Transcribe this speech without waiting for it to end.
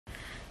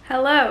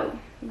Hello,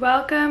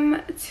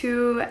 welcome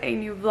to a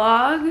new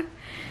vlog.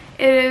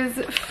 It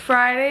is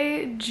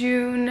Friday,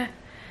 June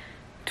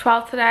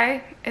 12th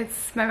today.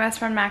 It's my best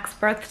friend Mac's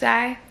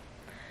birthday.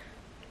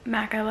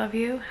 Mac, I love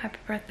you. Happy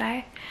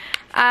birthday.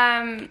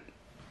 I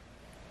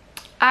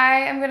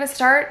am gonna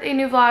start a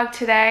new vlog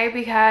today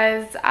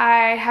because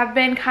I have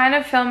been kind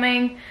of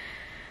filming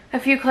a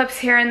few clips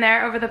here and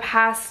there over the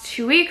past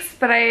 2 weeks,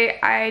 but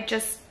I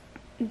just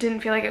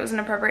didn't feel like it was an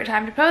appropriate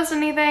time to post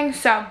anything,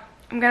 so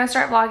I'm gonna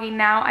start vlogging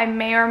now. I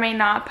may or may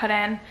not put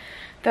in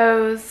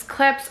those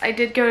clips. I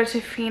did go to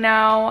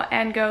Tofino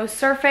and go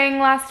surfing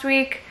last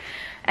week,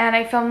 and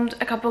I filmed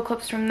a couple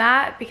clips from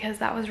that because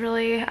that was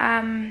really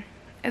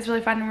it's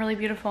really fun and really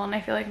beautiful, and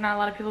I feel like not a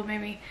lot of people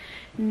maybe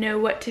know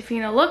what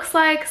Tofino looks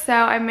like, so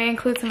I may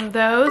include some of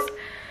those.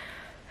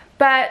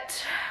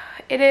 But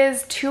it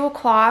is 2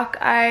 o'clock.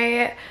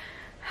 I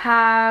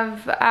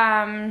have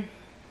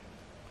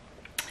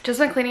just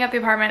been cleaning up the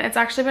apartment. It's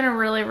actually been a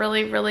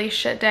really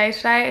shit day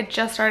today. It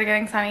just started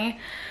getting sunny.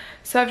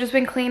 So I've just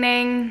been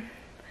cleaning,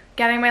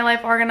 getting my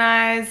life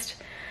organized,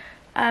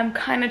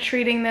 kind of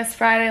treating this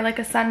Friday like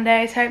a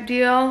Sunday type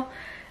deal.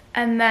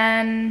 And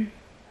then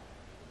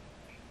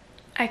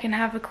I can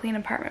have a clean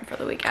apartment for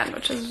the weekend,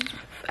 which is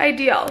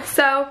ideal.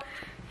 So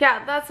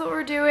yeah, that's what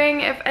we're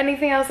doing. If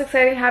anything else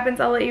exciting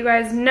happens, I'll let you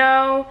guys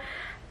know.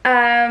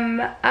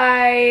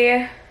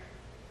 I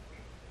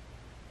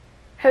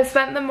have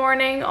spent the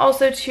morning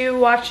also too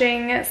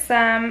watching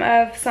some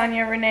of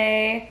Sonya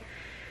Renee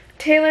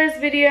Taylor's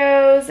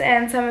videos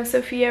and some of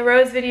Sophia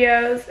Roe's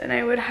videos, and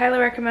I would highly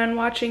recommend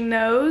watching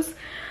those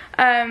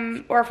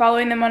or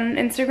following them on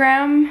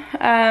Instagram.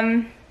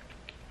 And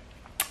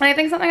I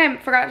think something I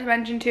forgot to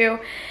mention too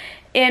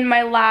in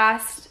my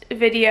last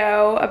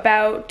video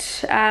about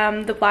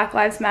the Black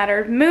Lives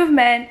Matter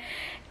movement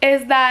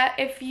is that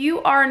if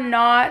you are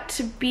not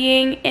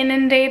being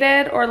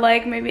inundated, or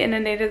like maybe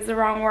inundated is the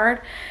wrong word,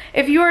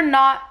 if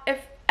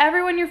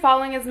everyone you're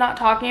following is not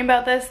talking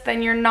about this,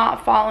 then you're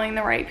not following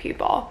the right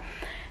people.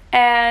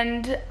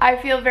 And I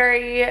feel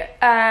very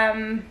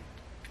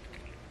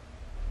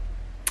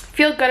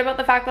feel good about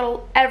the fact that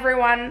almost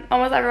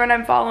everyone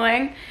I'm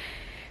following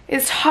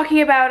is talking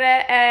about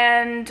it,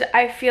 and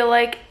I feel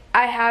like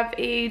I have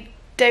a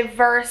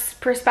diverse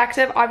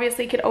perspective.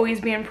 Obviously it could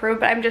always be improved,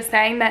 but I'm just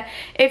saying that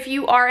if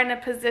you are in a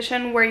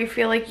position where you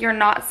feel like you're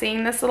not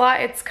seeing this a lot,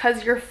 it's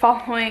because you're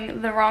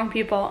following the wrong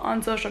people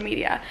on social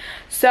media.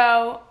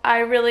 So I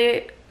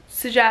really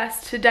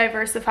suggest to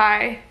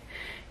diversify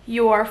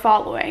your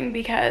following,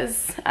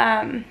 because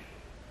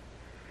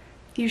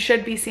you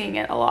should be seeing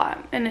it a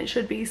lot, and it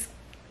should be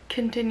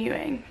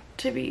continuing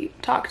to be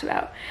talked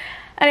about.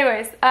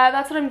 Anyways,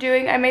 that's what I'm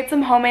doing. I made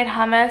some homemade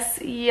hummus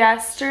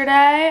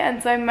yesterday,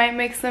 and so I might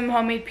make some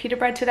homemade pita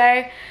bread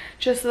today,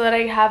 just so that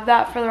I have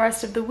that for the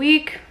rest of the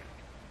week.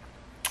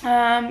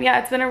 Yeah,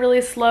 it's been a really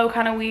slow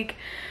kind of week.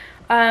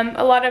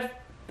 A lot of,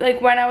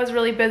 like, when I was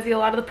really busy, a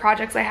lot of the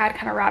projects I had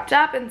kind of wrapped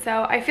up, and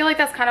so I feel like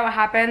that's kind of what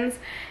happens.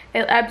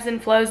 It ebbs and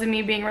flows in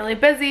me being really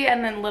busy,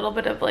 and then a little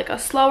bit of like a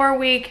slower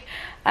week,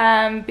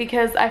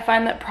 because I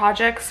find that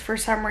projects for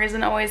some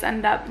reason always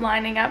end up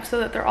lining up so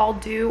that they're all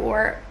due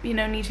or, you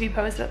know, need to be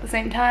posted at the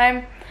same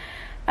time.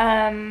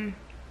 And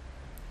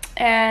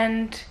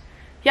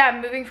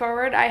yeah, moving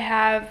forward, I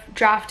have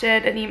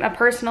drafted a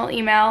personal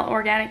email,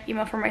 organic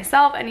email for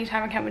myself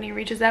anytime a company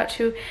reaches out,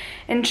 to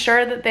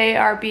ensure that they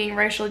are being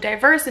racially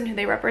diverse in who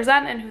they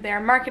represent and who they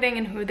are marketing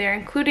and who they're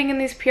including in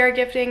these PR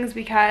giftings,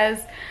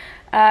 because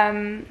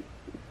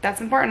that's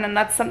important, and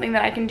that's something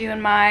that I can do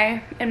in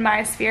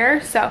my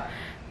sphere. So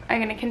I'm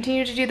going to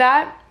continue to do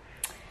that.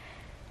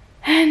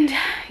 And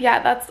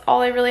yeah, that's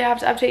all I really have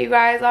to update you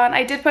guys on.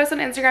 I did post on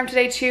Instagram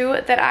today too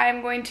that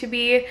I'm going to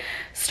be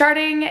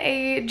starting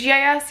a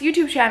GIS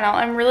YouTube channel.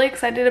 I'm really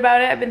excited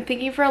about it. I've been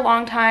thinking for a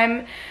long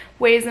time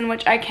ways in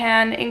which I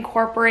can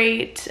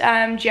incorporate GIS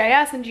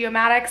and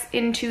geomatics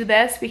into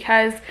this,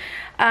 because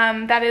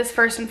that is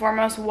first and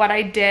foremost what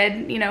I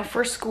did, you know,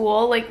 for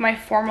school, like my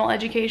formal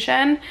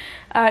education,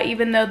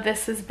 even though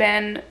this has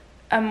been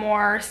a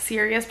more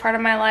serious part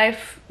of my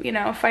life, you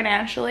know,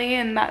 financially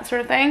and that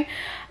sort of thing.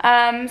 So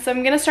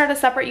I'm gonna start a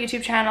separate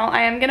YouTube channel.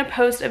 I am gonna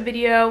post a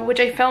video, which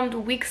I filmed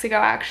weeks ago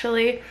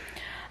actually,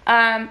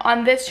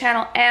 on this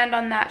channel and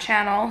on that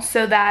channel,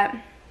 so that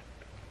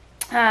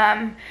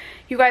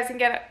you guys can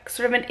get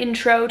sort of an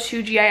intro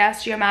to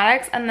GIS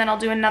geomatics, and then I'll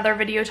do another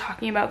video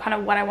talking about kind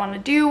of what I want to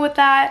do with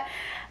that.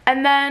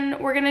 And then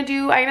I'm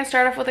gonna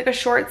start off with like a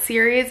short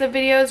series of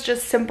videos,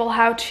 just simple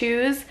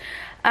how-tos,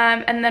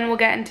 and then we'll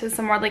get into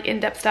some more like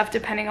in-depth stuff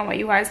depending on what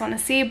you guys want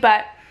to see.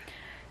 But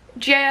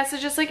GIS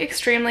is just like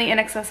extremely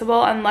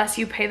inaccessible unless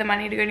you pay the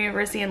money to go to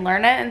university and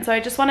learn it, and so I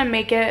just want to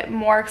make it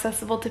more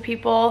accessible to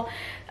people,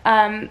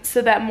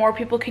 so that more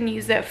people can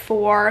use it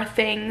for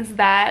things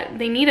that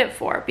they need it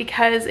for,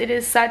 because it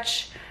is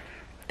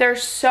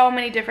there's so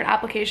many different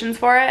applications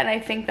for it, and I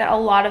think that a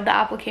lot of the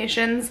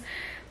applications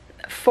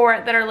for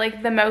it that are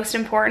like the most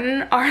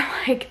important are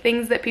like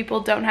things that people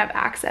don't have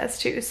access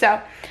to. So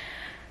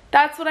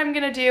that's what I'm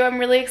gonna do. I'm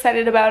really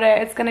excited about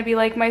it. It's gonna be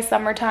like my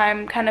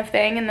summertime kind of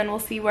thing, and then we'll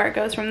see where it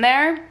goes from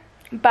there.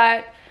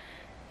 But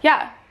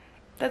yeah,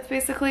 that's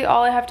basically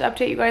all I have to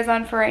update you guys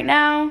on for right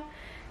now.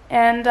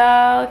 And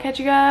I'll catch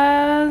you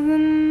guys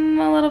in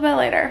a little bit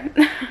later.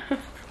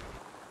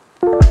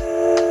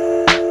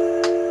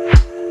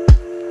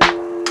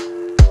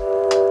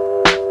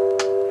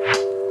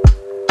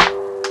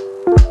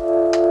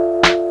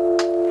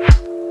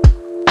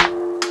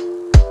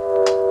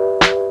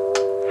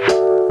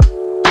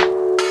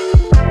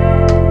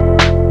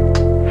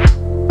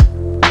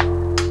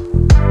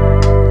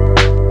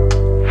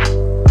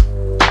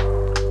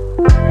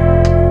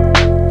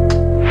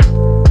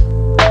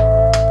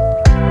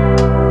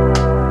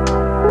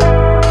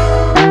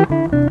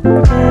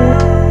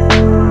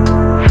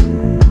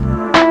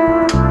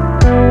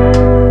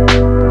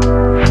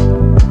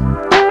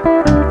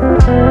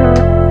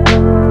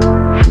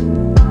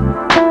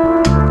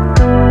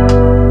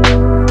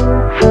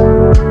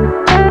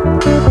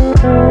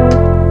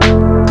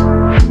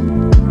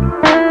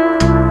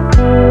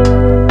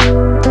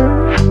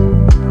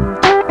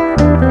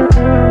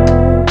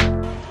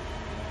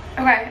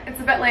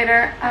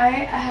 I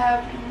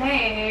have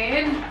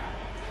made,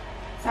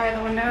 sorry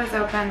the window is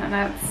open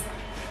and it's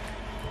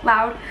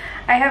loud.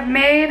 I have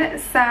made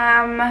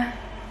some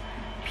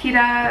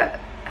pita,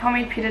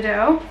 homemade pita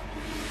dough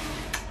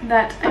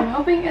that I'm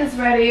hoping is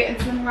ready.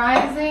 It's been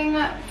rising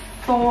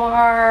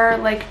for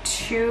like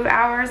 2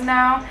 hours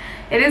now.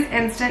 It is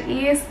instant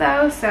yeast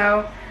though,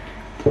 so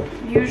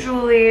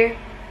usually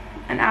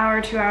an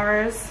hour, 2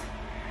 hours.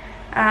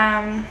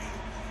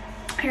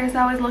 Here's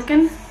how it's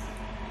looking.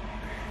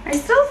 I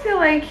still feel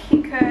like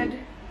he could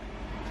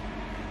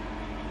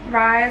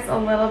rise a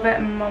little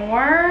bit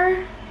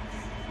more.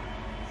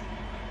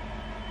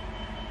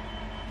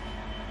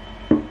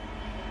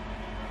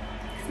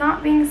 He's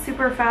not being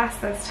super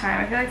fast this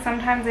time. I feel like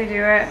sometimes I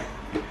do it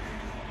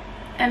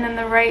and in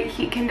the right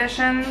heat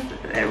conditions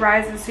it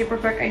rises super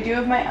quick. I do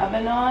have my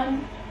oven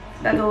on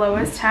at the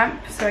lowest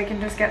temp so I can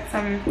just get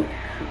some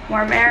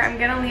warm air. I'm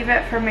gonna leave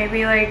it for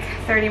maybe like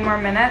 30 more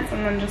minutes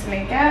and then just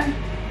make it,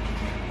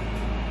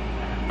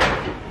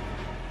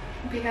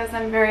 because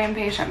I'm very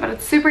impatient. But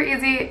it's super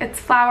easy. It's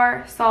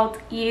flour, salt,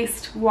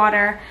 yeast,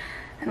 water,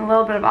 and a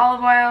little bit of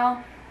olive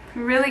oil.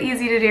 Really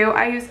easy to do.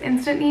 I use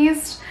instant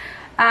yeast.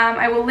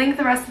 I will link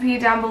the recipe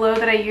down below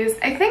that I used.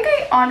 I think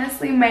I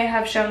honestly may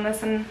have shown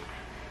this in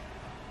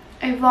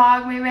a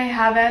vlog, maybe I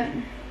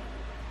haven't.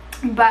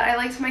 But I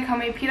like to make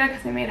homemade pita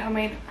because I made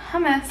homemade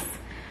hummus.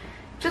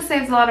 Just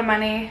saves a lot of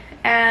money,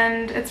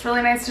 and it's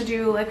really nice to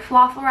do like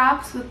falafel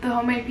wraps with the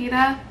homemade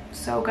pita.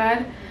 So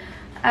good.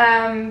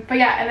 But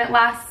yeah, and it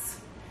lasts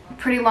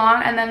pretty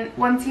long, and then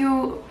once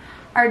you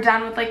are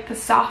done with like the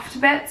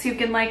soft bits, you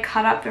can like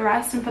cut up the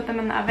rest and put them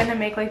in the oven and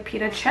make like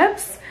pita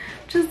chips,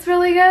 which is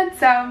really good.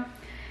 So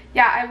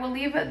yeah, I will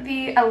leave a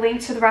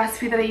link to the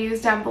recipe that I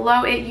used down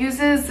below. It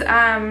uses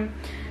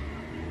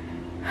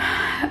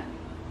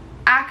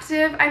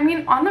active, I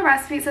mean on the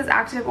recipe it says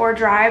active or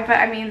dry, but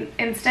I mean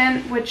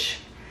instant, which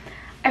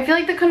I feel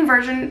like the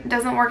conversion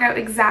doesn't work out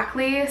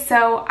exactly.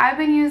 So I've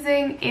been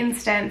using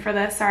instant for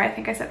this. Sorry, I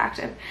think I said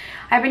active.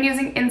 I've been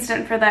using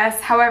instant for this.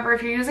 However,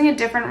 if you're using a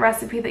different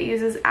recipe that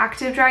uses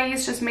active dry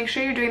yeast, just make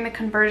sure you're doing the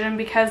conversion,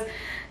 because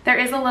there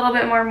is a little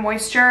bit more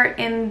moisture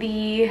in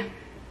the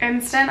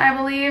instant, I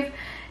believe,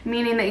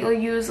 meaning that you'll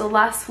use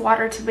less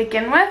water to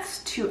begin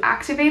with to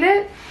activate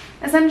it,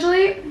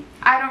 essentially.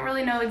 I don't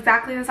really know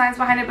exactly the science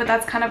behind it, but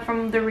that's kind of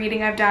from the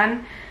reading I've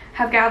done,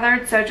 have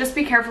gathered, so just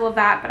be careful of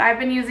that. But I've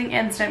been using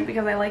instant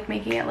because I like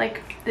making it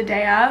like the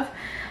day of.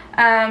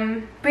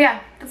 But yeah,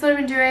 that's what I've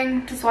been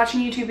doing, just watching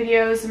YouTube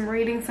videos and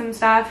reading some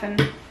stuff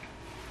and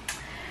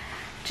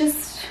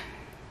just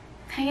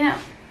hanging out.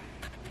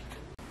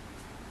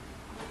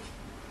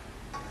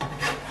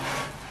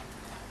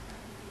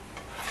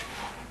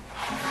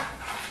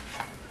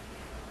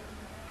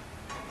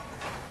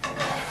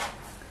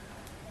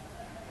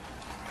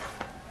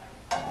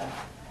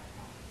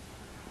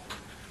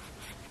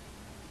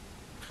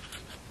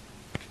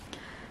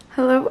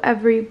 Hello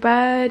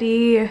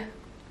everybody,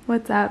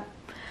 what's up?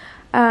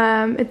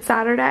 It's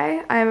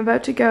Saturday. I'm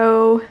about to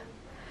go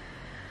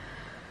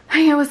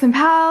hang out with some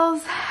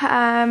pals,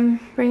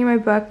 bringing my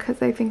book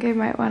because I think I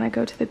might want to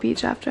go to the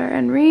beach after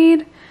and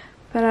read,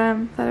 but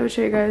thought I would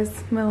show you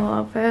guys my little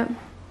outfit.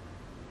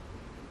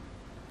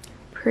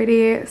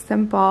 Pretty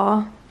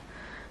simple.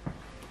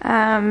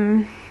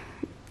 Yeah,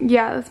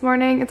 this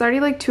morning, it's already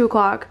like 2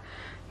 o'clock.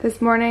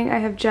 This morning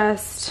I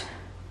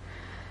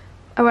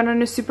went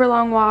on a super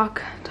long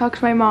walk, talked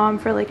to my mom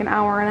for like an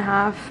hour and a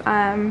half,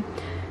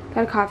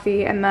 got a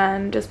coffee, and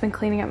then just been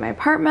cleaning up my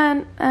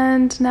apartment,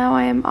 and now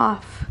I am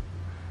off.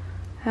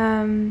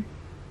 Yeah,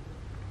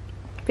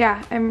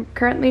 I'm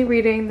currently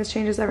reading This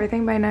Changes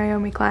Everything by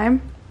Naomi Klein.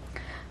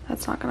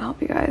 That's not gonna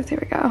help you guys. Here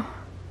we go.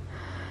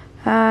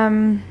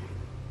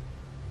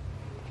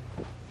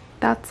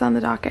 That's on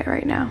the docket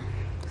right now.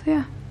 So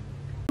yeah.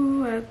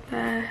 Ooh, what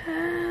the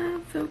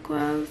heck? So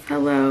close.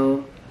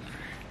 Hello.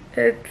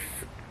 It's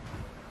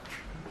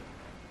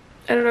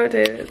I don't know what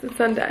day it is. It's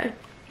Sunday.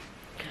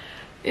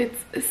 It's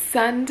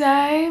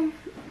Sunday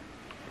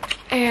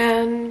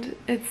and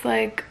it's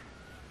like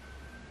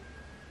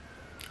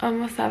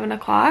almost 7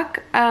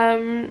 o'clock.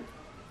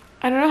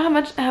 I don't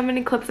know how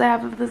many clips I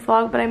have of this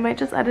vlog, but I might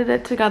just edit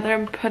it together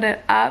and put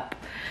it up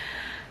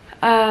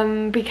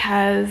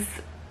because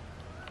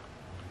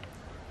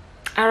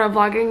I don't know,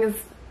 vlogging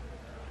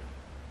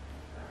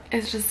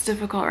is just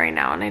difficult right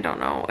now, and I don't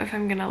know if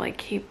I'm gonna like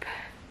keep.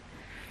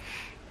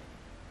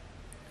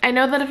 I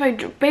know that if I,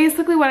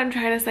 basically what I'm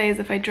trying to say is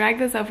if I drag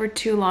this out for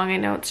too long, I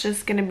know it's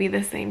just gonna be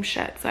the same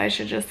shit, so I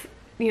should just,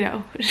 you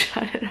know,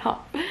 shut it off.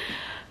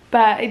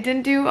 But I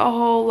didn't do a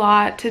whole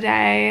lot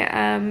today,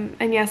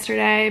 and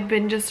yesterday I've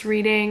been just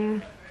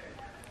reading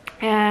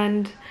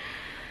and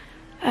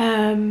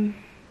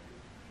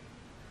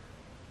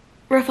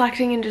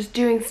reflecting and just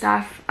doing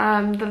stuff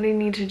that I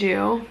need to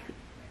do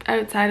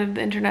outside of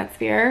the internet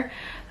sphere.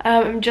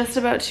 I'm just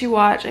about to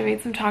watch, I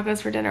made some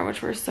tacos for dinner,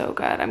 which were so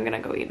good. I'm gonna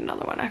go eat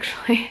another one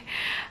actually.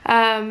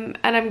 And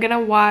I'm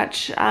gonna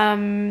watch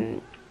Ava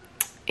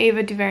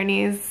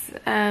DuVernay's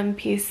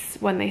piece,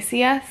 When They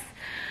See Us,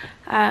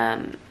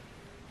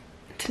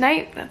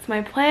 tonight. That's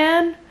my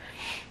plan.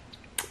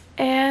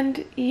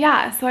 And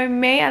yeah, so I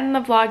may end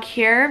the vlog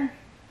here.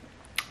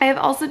 I have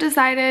also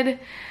decided,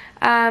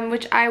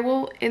 which I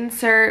will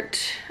insert,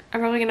 I'm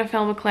probably gonna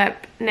film a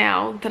clip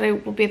now that I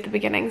will be at the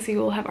beginning, so you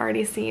will have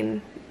already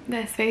seen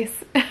this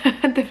face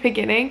at the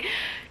beginning.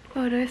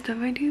 Oh, did I stub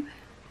my tooth?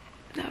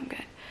 No, I'm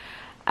good.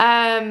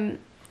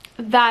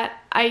 That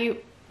I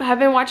have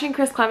been watching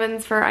Chris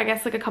Clemens for, I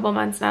guess, like a couple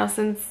months now,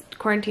 since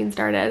quarantine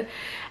started,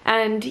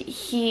 and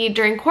he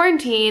during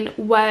quarantine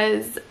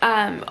was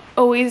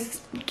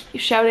always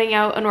shouting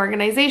out an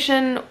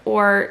organization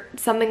or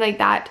something like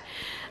that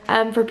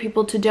for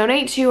people to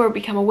donate to or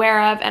become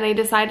aware of, and I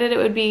decided it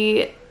would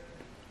be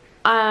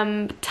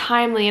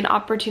timely and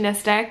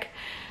opportunistic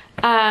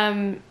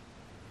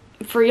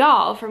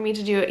for me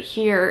to do it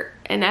here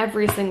in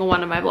every single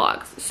one of my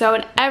vlogs. So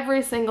in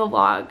every single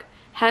vlog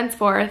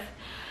henceforth,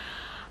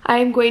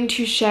 I'm going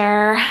to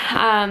share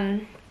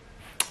an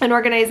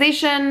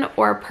organization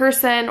or a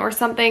person or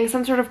something,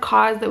 some sort of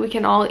cause that we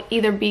can all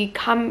either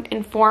become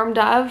informed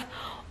of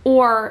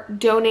or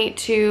donate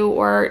to,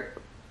 or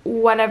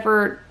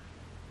whatever,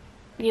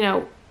 you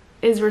know,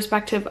 is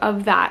respective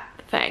of that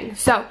thing.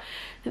 So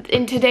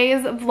in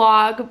today's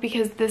vlog,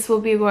 because this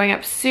will be going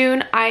up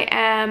soon,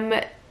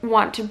 I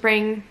want to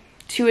bring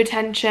to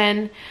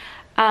attention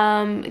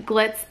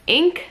Glitz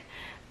Inc.,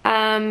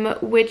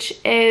 which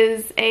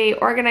is a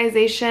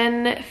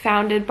organization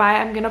founded by,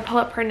 I'm gonna pull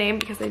up her name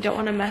because I don't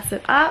want to mess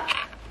it up.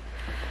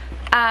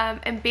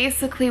 And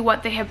basically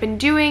what they have been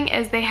doing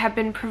is they have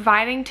been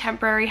providing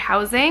temporary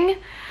housing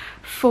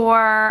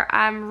for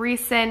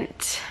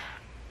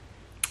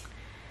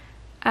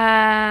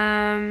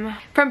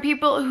from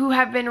people who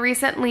have been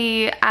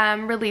recently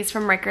released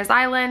from Rikers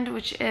Island,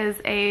 which is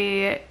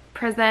a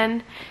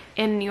prison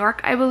in New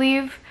York, I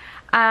believe.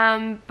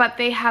 But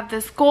they have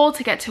this goal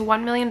to get to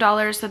 $1 million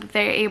so that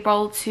they're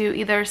able to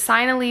either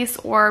sign a lease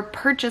or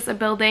purchase a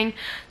building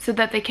so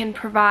that they can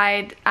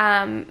provide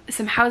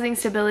some housing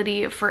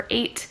stability for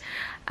 8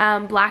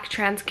 Black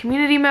trans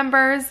community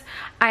members.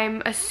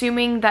 I'm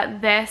assuming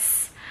that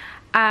this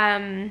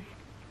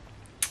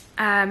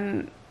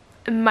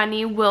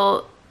money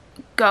will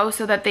go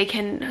so that they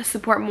can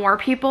support more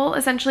people,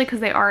 essentially,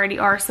 because they already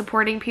are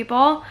supporting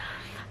people.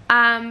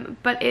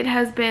 But it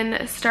has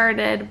been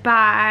started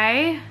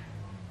by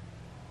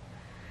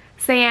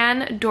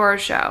Cyan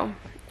Doroshow.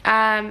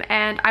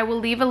 And I will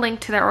leave a link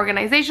to their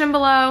organization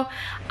below.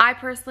 I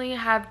personally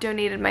have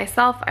donated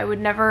myself. I would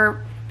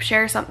never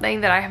share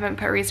something that I haven't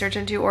put research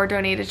into or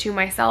donated to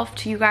myself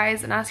to you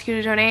guys and ask you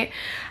to donate.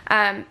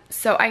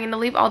 So I'm going to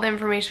leave all the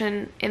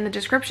information in the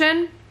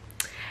description,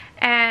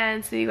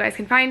 and so you guys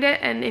can find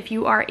it, and if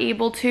you are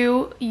able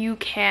to, you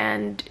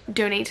can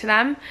donate to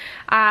them.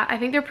 I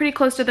think they're pretty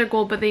close to their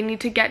goal, but they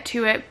need to get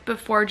to it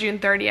before June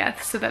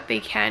 30th so that they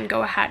can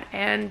go ahead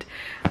and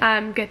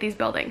get these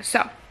buildings.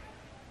 So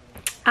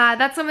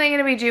that's something I'm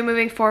going to be doing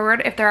moving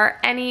forward. If there are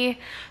any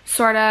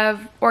sort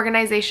of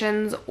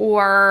organizations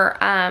or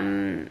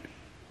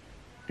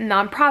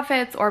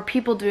nonprofits or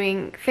people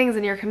doing things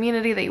in your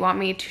community that you want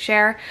me to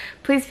share,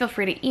 please feel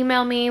free to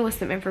email me with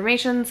some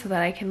information so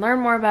that I can learn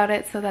more about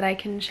it, so that I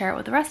can share it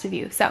with the rest of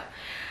you. So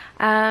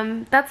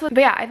that's what,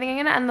 but yeah, I think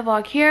I'm gonna end the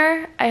vlog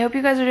here. I hope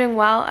you guys are doing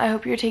well. I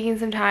hope you're taking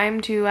some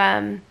time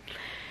to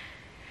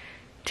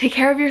take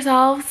care of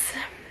yourselves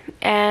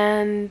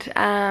and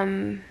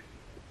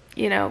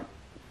you know,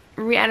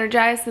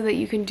 re-energize so that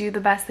you can do the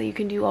best that you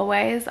can do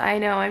always. I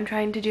know I'm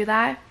trying to do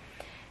that,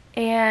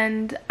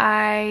 and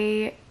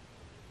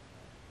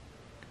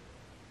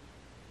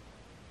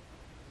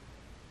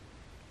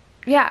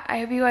yeah, I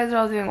hope you guys are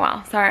all doing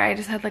well. Sorry, I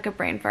just had like a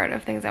brain fart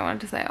of things I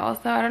wanted to say.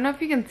 Also, I don't know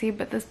if you can see,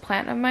 but this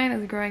plant of mine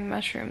is growing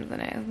mushrooms in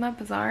it. Isn't that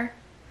bizarre?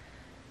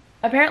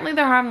 Apparently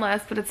they're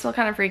harmless, but it's still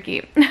kind of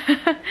freaky.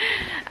 But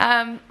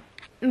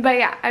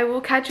yeah, I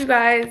will catch you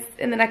guys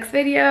in the next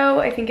video.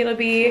 I think it'll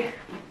be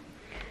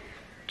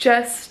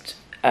just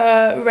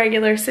a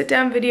regular sit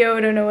down video.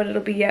 I don't know what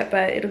it'll be yet,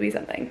 but it'll be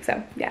something.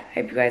 So yeah, I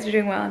hope you guys are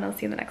doing well, and I'll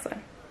see you in the next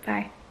one.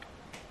 Bye.